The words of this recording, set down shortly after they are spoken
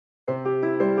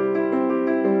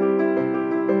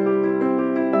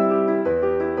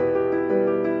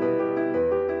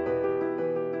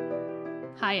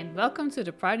and welcome to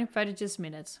the Pride and Prejudice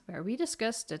Minute, where we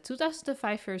discuss the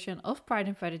 2005 version of Pride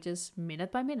and Prejudice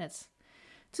minute by minute.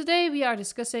 Today we are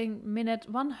discussing minute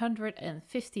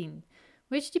 115,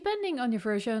 which, depending on your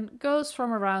version, goes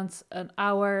from around an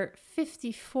hour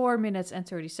 54 minutes and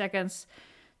 30 seconds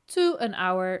to an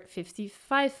hour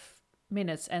 55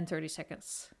 minutes and 30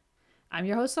 seconds. I'm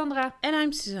your host Sandra. And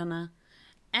I'm Susanna.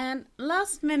 And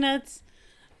last minute...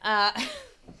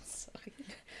 Sorry.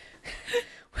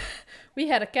 We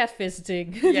had a cat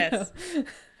visiting. Yes.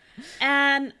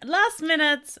 And last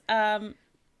minute,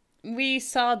 we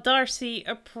saw Darcy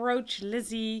approach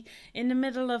Lizzie in the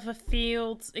middle of a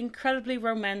field, incredibly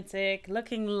romantic,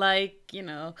 looking like,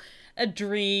 a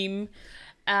dream.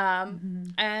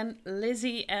 And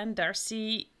Lizzie and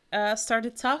Darcy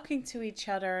started talking to each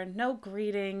other. No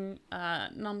greeting,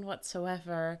 none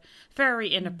whatsoever. Very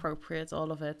inappropriate,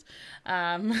 all of it.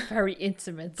 Very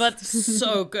intimate. But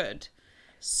so good.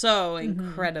 So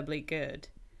incredibly good.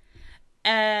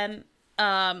 And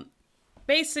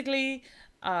basically,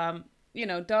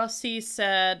 Darcy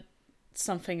said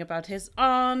something about his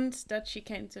aunt that she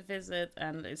came to visit.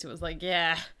 And Lizzie was like,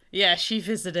 yeah, she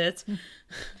visited.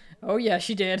 Oh, yeah,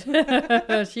 she did.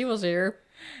 She was here.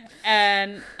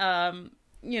 And,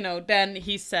 then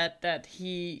he said that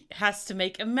he has to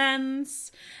make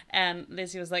amends. And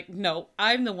Lizzie was like, no,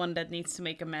 I'm the one that needs to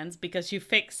make amends because you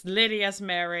fixed Lydia's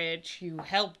marriage. You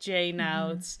helped Jane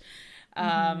out.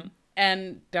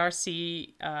 And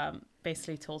Darcy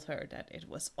basically told her that it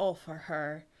was all for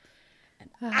her.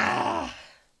 And,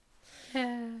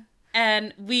 Yeah.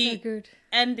 And we So good.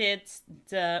 ended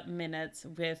the minute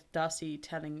with Darcy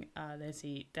telling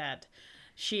Lizzie that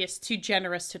she is too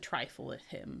generous to trifle with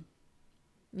him.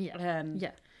 Yeah. And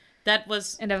yeah. that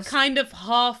was kind of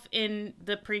half in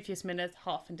the previous minute,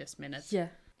 half in this minute. Yeah.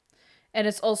 And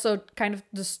it's also kind of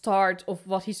the start of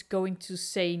what he's going to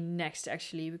say next,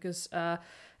 actually, because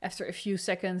after a few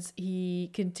seconds, he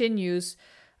continues,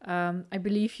 I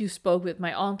believe you spoke with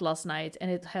my aunt last night, and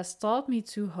it has taught me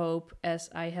to hope as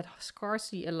I had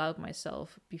scarcely allowed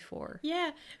myself before.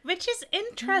 Yeah, which is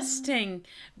interesting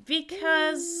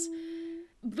because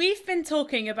we've been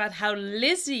talking about how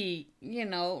Lizzie,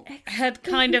 had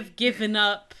kind of given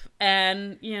up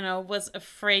and, was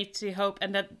afraid to hope,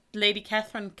 and that Lady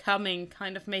Catherine coming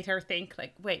kind of made her think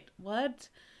like, wait, what?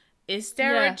 Is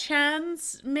there a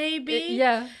chance, maybe?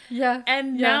 Yeah.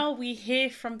 And now we hear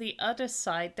from the other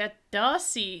side that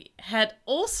Darcy had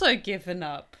also given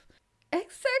up.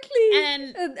 Exactly.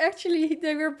 And actually,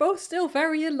 they were both still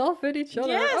very in love with each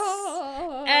other. Yes.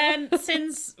 Oh. And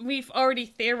since we've already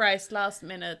theorized last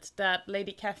minute that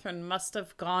Lady Catherine must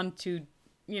have gone to,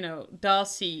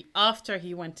 Darcy after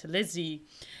he went to Lizzie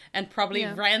and probably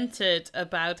ranted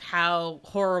about how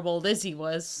horrible Lizzie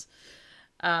was,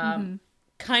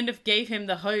 kind of gave him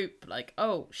the hope, like,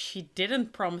 oh, she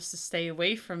didn't promise to stay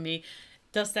away from me.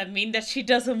 Does that mean that she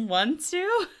doesn't want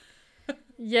to?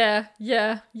 Yeah.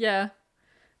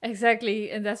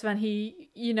 Exactly. And that's when he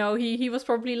was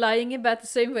probably lying in bed the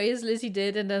same way as Lizzie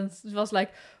did, and then was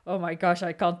like, oh my gosh,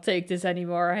 I can't take this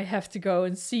anymore. I have to go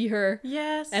and see her.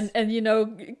 Yes. And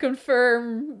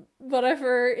confirm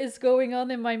whatever is going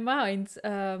on in my mind.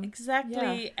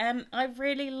 Exactly. Yeah. And I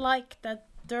really like that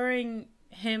during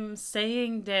him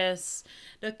saying this,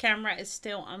 the camera is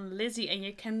still on Lizzie and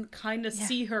you can kind of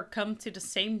see her come to the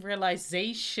same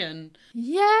realization.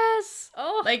 Yes.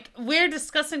 Oh, like we're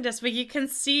discussing this, but you can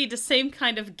see the same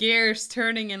kind of gears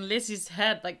turning in Lizzie's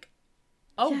head, like,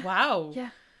 oh wow.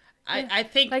 I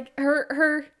think like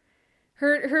her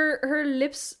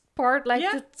lips part like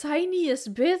the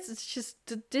tiniest bit. It's just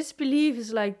the disbelief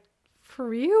is like,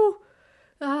 for you.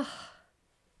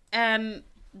 And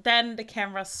then the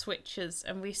camera switches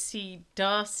and we see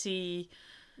Darcy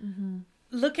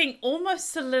looking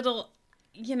almost a little,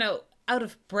 out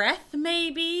of breath,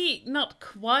 maybe. Not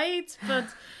quite,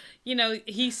 but,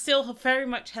 he still very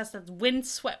much has that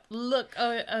windswept look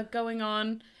going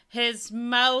on. His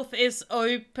mouth is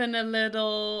open a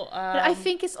little. But I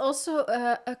think it's also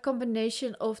a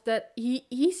combination of that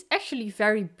he's actually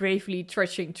very bravely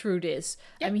trudging through this.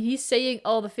 Yep. I mean, he's saying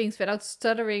all the things without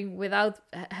stuttering, without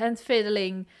hand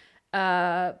fiddling.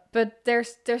 But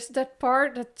there's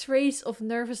that trace of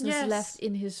nervousness left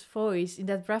in his voice, in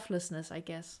that breathlessness, I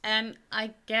guess. And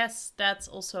I guess that's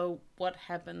also what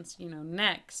happens,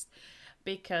 next.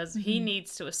 Because he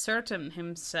needs to ascertain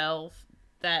himself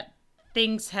that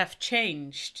things have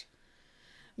changed.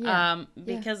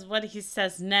 Because what he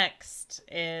says next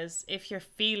is, if your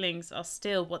feelings are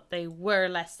still what they were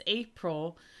last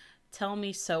April, tell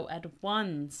me so at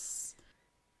once.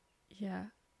 Yeah.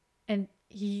 And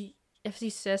he, if he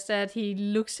says that, he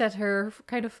looks at her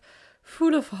kind of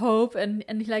full of hope, and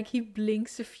like he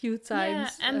blinks a few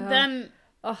times. Yeah, and then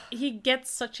oh, he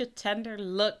gets such a tender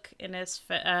look in his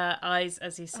eyes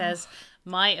as he says,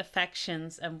 "My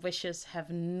affections and wishes have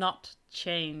not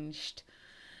changed."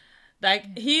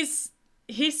 Like he's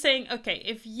saying, okay,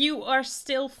 if you are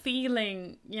still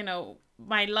feeling,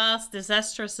 my last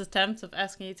disastrous attempt of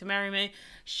asking you to marry me,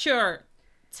 sure,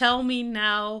 tell me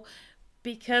now,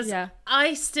 because yeah,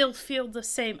 I still feel the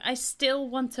same. I still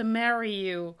want to marry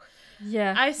you.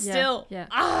 yeah, I still yeah.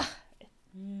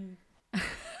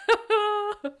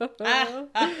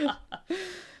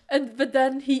 And but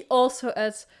then he also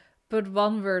adds, "But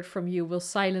one word from you will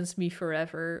silence me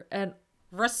forever." And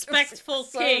respectful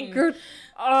so king. good.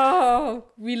 Oh,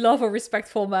 we love a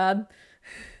respectful man.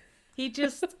 He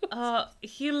just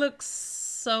he looks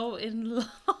so in love.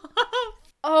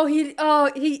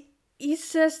 He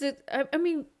says that. I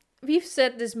mean, we've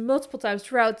said this multiple times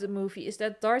throughout the movie, is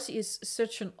that Darcy is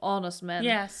such an honest man.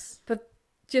 Yes. But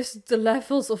just the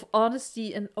levels of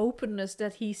honesty and openness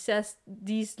that he says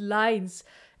these lines,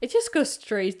 it just goes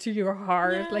straight to your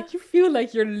heart. Yeah. Like, you feel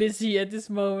like you're Lizzie at this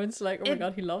moment. It's like, oh my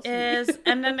god, he loves me.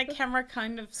 And then the camera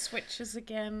kind of switches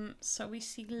again, so we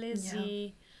see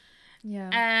Lizzie. Yeah.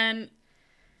 And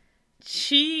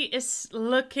she is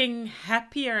looking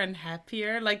happier and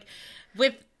happier. Like,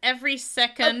 with every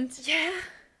second,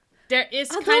 there is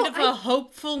kind of a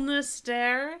hopefulness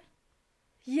there.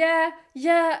 Yeah,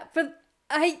 but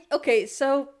okay,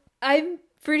 so I'm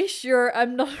pretty sure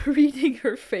I'm not reading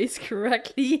her face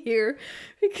correctly here,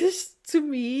 because to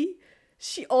me,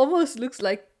 she almost looks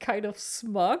like kind of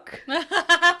smug, which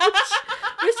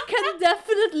can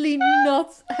definitely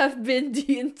not have been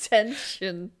the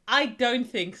intention. I don't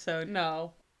think so,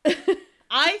 no.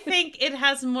 I think it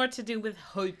has more to do with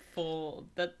hopeful,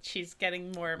 that she's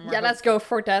getting more and more. Yeah, let's go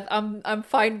for that. I'm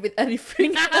fine with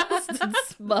anything else than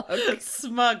smug.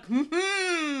 Smug.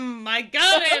 I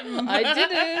got him. I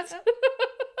did it.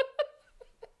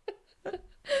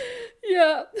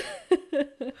 Yeah.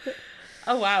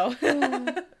 Oh wow.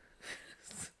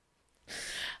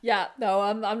 Yeah, no,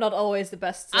 I'm not always the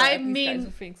best at these kinds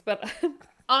of things, but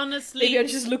honestly, maybe I'm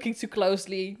just looking too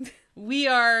closely. We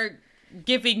are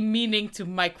giving meaning to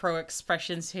micro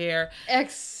expressions here.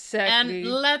 Exactly. And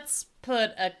let's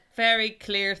put a very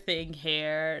clear thing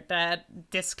here, that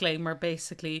disclaimer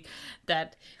basically,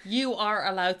 that you are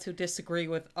allowed to disagree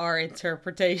with our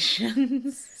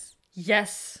interpretations.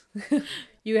 Yes.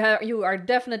 You are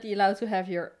definitely allowed to have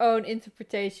your own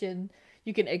interpretation.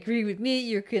 You can agree with me,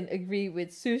 you can agree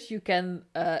with Sus, you can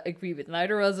agree with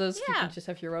neither of us. Yeah. You can just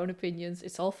have your own opinions.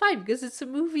 It's all fine, because it's a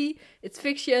movie, it's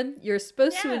fiction, you're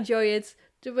supposed to enjoy it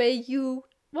the way you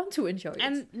want to enjoy it.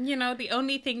 And, the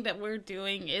only thing that we're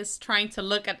doing is trying to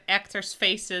look at actors'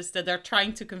 faces that are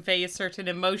trying to convey a certain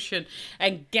emotion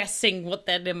and guessing what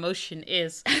that emotion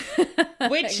is.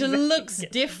 Which looks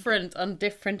different on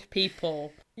different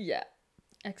people. Yeah,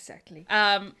 exactly.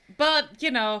 But,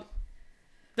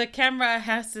 the camera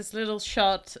has this little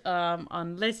shot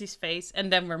on Lizzie's face,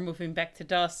 and then we're moving back to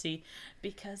Darcy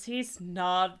because he's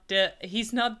not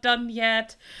done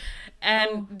yet.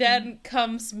 And then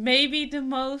comes maybe the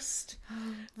most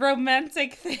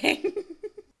romantic thing.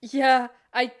 Yeah,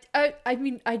 I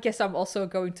mean, I guess I'm also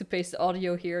going to paste the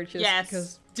audio here just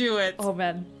because. Do it. Oh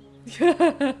man.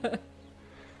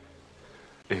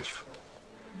 If,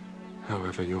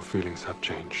 however, your feelings have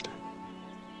changed,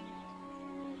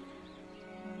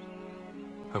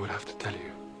 I would have to tell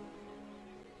you.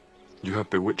 You have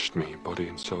bewitched me, body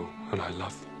and soul, and I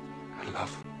love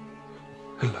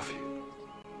you.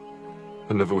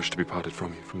 I never wish to be parted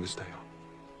from you from this day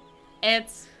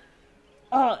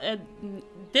on.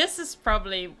 This is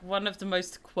probably one of the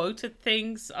most quoted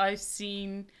things I've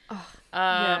seen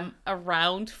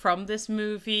around from this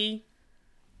movie.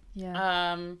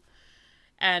 Yeah.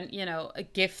 And a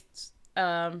gift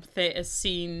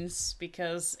scenes,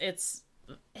 because it's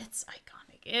iconic.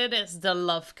 It is the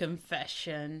love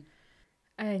confession.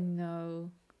 I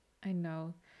know.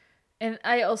 And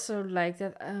I also like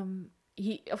that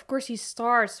he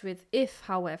starts with, if,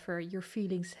 however, your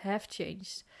feelings have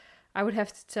changed, I would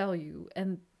have to tell you.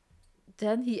 And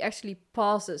then he actually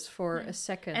pauses for a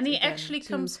second. And he actually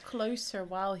comes closer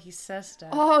while he says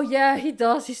that. Oh yeah, he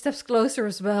does. He steps closer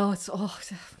as well. It's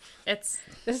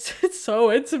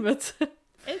so intimate.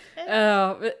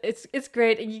 It's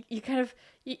great. And you kind of,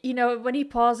 when he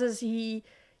pauses, you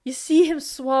see him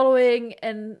swallowing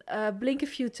and blink a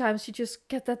few times. You just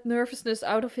get that nervousness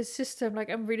out of his system. Like,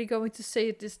 I'm really going to say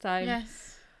it this time.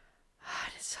 Yes.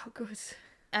 It's so good.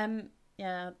 And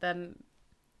then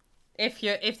if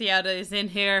the other is in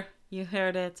here, you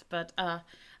heard it. But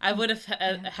I would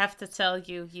have to tell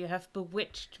you, you have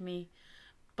bewitched me,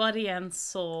 body and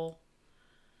soul.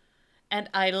 And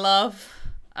I love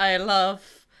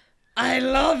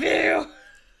you.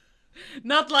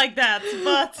 Not like that,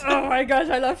 but... Oh my gosh,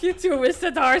 I love you too,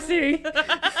 Mr. Darcy.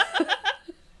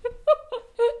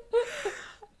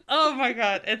 Oh my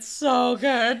god, it's so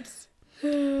good.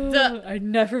 I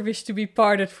never wish to be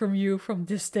parted from you from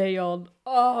this day on.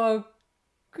 Oh,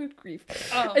 good grief.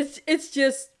 Oh. It's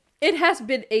just, it has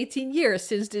been 18 years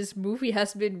since this movie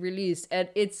has been released, and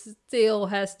it still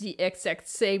has the exact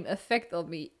same effect on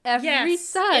me every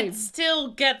time. It still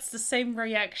gets the same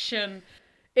reaction.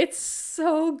 It's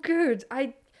so good.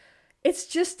 It's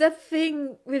just that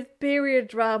thing with period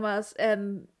dramas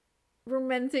and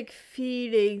romantic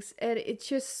feelings, and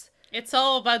it's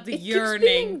all about the yearning.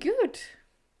 Keeps being good.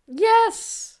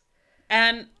 Yes.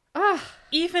 And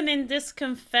even in this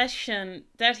confession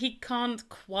that he can't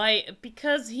quite,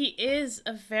 because he is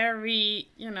a very,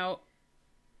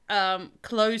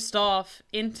 closed off,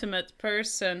 intimate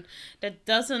person that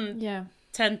doesn't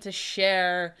tend to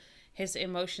share his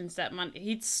emotions that much.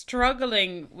 He's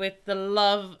struggling with the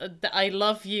I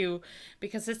love you,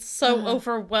 because it's so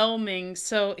overwhelming.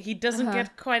 So he doesn't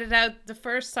get quite it out the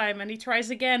first time, and he tries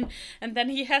again, and then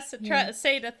he has to try to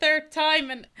say the third time,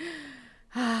 and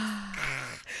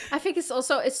I think it's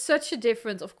such a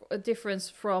difference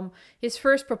from his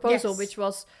first proposal, which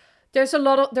was there was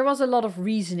a lot of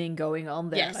reasoning going on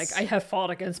there. Yes. Like, I have fought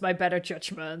against my better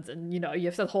judgment, and you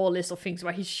have that whole list of things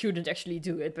why he shouldn't actually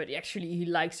do it, but he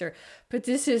likes her. But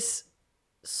this is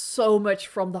so much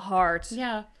from the heart.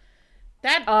 Yeah.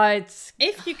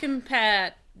 If you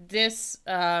compare this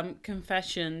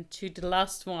confession to the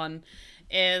last one,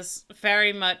 is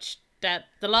very much that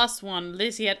the last one,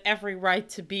 Lizzie had every right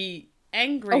to be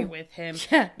angry with him.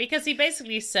 Yeah. Because he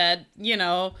basically said,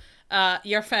 your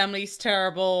family's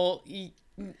terrible,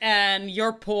 and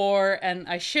you're poor, and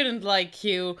I shouldn't like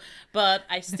you, but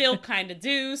I still kind of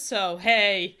do, so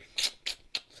hey.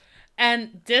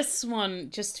 And this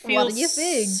one just feels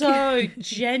so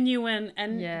genuine,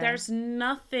 and there's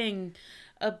nothing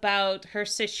about her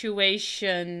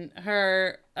situation,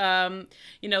 her,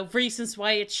 reasons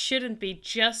why it shouldn't be,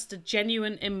 just a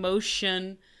genuine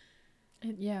emotion.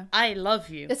 Yeah. I love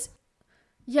you. It's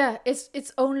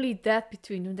only that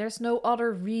between them. There's no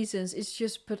other reasons. It's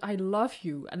just, but I love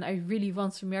you and I really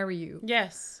want to marry you.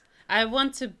 Yes. I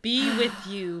want to be with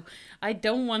you. I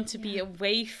don't want to be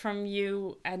away from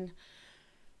you. And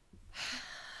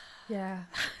yeah.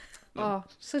 Oh,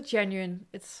 so genuine.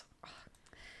 It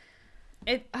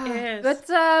is. But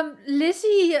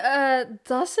Lizzie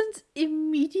doesn't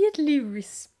immediately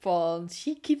respond.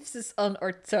 She keeps us on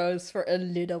our toes for a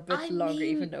little bit longer,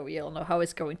 even though we all know how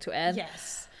it's going to end.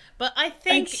 Yes. But I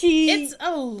think it's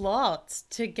a lot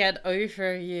to get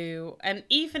over you. And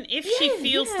even if she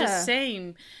feels the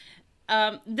same,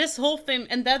 this whole thing,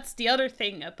 and that's the other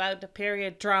thing about the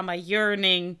period drama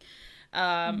yearning,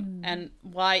 and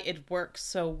why it works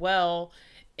so well,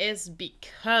 is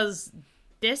because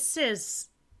this is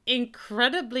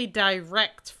incredibly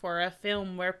direct for a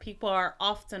film where people are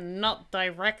often not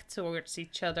direct towards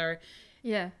each other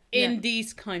in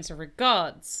these kinds of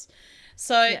regards.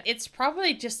 So it's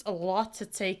probably just a lot to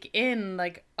take in,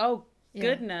 like, oh,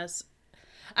 goodness.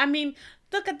 I mean,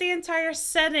 look at the entire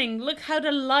setting. Look how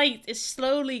the light is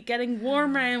slowly getting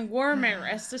warmer and warmer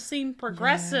as the scene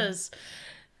progresses.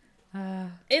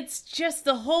 It's just,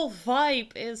 the whole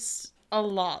vibe is a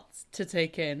lot to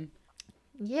take in.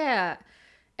 Yeah.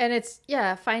 And it's,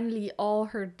 finally all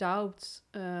her doubts,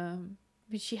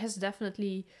 which she has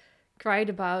definitely cried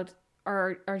about,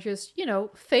 are just,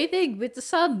 fading with the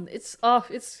sun. It's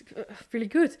really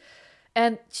good.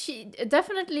 And she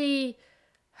definitely,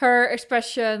 her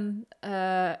expression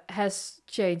has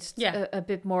changed a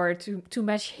bit more to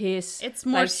match his. It's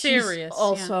more serious.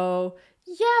 Also,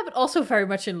 but also very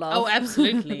much in love. Oh,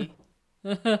 absolutely.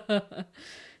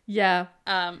 Yeah.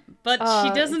 But she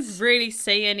doesn't really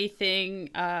say anything.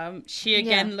 She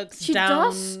again looks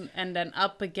down and then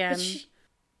up again.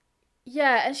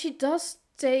 And she does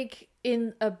take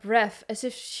in a breath as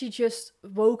if she just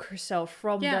woke herself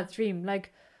from that dream.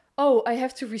 Like, oh, I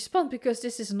have to respond because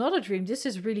this is not a dream. This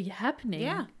is really happening.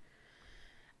 Yeah.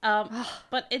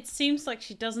 But it seems like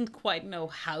she doesn't quite know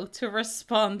how to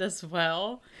respond as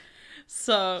well.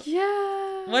 So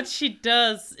what she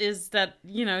does is that,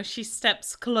 she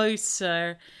steps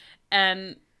closer,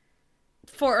 and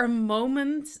for a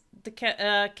moment the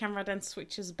camera then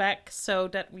switches back so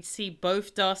that we see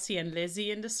both Darcy and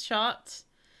Lizzie in this shot.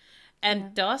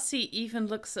 And Darcy even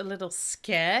looks a little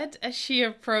scared as she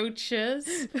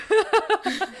approaches.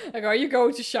 Like, are you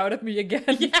going to shout at me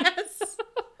again? Yes.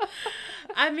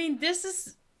 I mean, this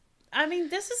is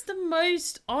the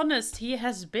most honest he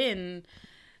has been.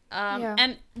 Yeah.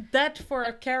 And that for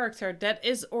a character that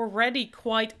is already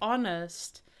quite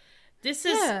honest. This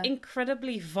is Yeah.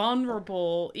 incredibly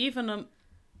vulnerable, even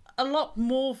a lot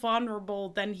more vulnerable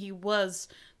than he was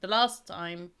the last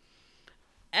time.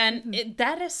 And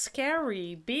that is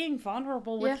scary. Being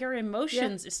vulnerable with Yeah. your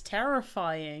emotions is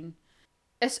terrifying.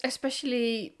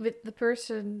 Especially with the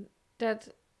person that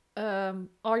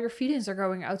all your feelings are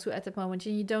going out to at the moment,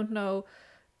 and you don't know,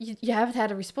 you haven't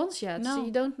had a response yet, so No.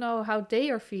 you don't know how they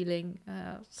are feeling.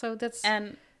 So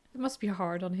And it must be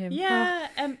hard on him. yeah,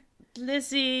 and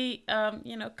Lizzie,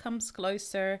 comes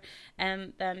closer,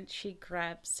 and then she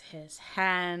grabs his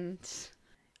hand.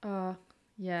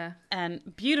 Yeah.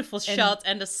 And beautiful shot,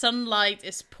 and the sunlight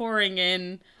is pouring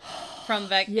in from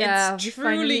back. Yeah, It's we truly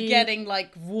finally getting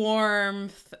like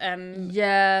warmth and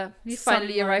Yeah, we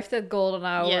finally sunlight. arrived at golden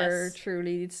hour. Yes.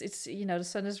 Truly, it's the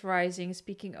sun is rising,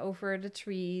 speaking over the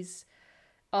trees.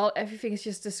 Everything is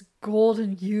just this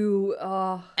golden hue.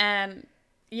 Oh, And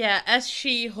yeah, as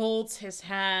she holds his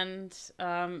hand,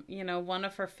 one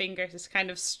of her fingers is kind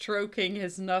of stroking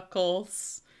his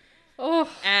knuckles. oh,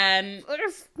 And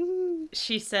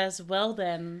she says, "Well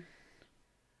then."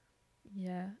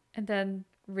 yeah, and then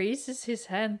raises his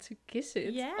hand to kiss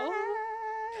it. Yes.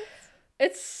 Oh,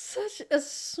 it's such a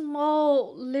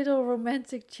small little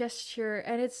romantic gesture,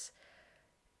 and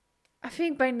I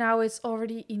think by now it's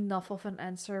already enough of an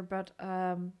answer, but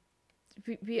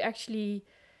we actually,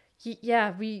 we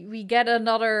get we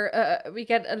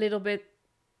get a little bit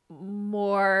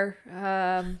more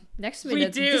next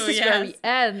minute. We do, This is yes. where we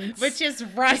end, Which is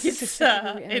right This is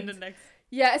exactly where we in the end. next.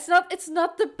 Yeah, it's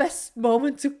not the best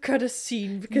moment to cut a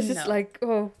scene because it's No. like,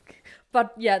 oh,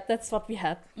 but yeah, that's what we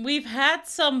had. We've had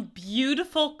some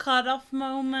beautiful cutoff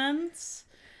moments.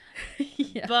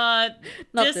 Yeah. But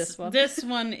Not this one. This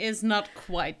one is not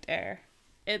quite there.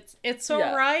 It's all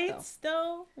Yeah, right no.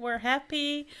 though. We're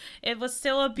happy. It was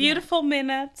still a beautiful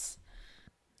minute.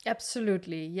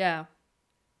 Absolutely, yeah.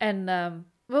 And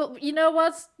well, you know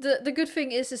what? The good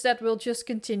thing is that we'll just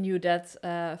continue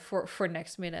that for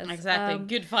next minute. Exactly.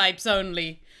 Good vibes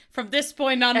only. From this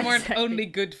point onward, Exactly. only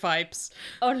good vibes.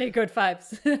 Only good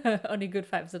vibes. Only good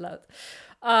vibes allowed.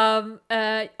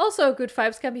 Also, good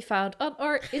vibes can be found on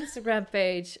our Instagram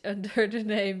page under the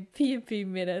name PMP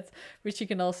Minute, which you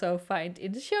can also find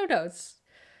in the show notes.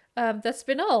 That's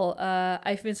been all.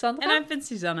 I've been Sandra. And I've been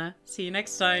Susanna. See you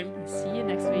next time. See you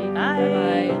next week.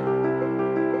 Bye. Bye.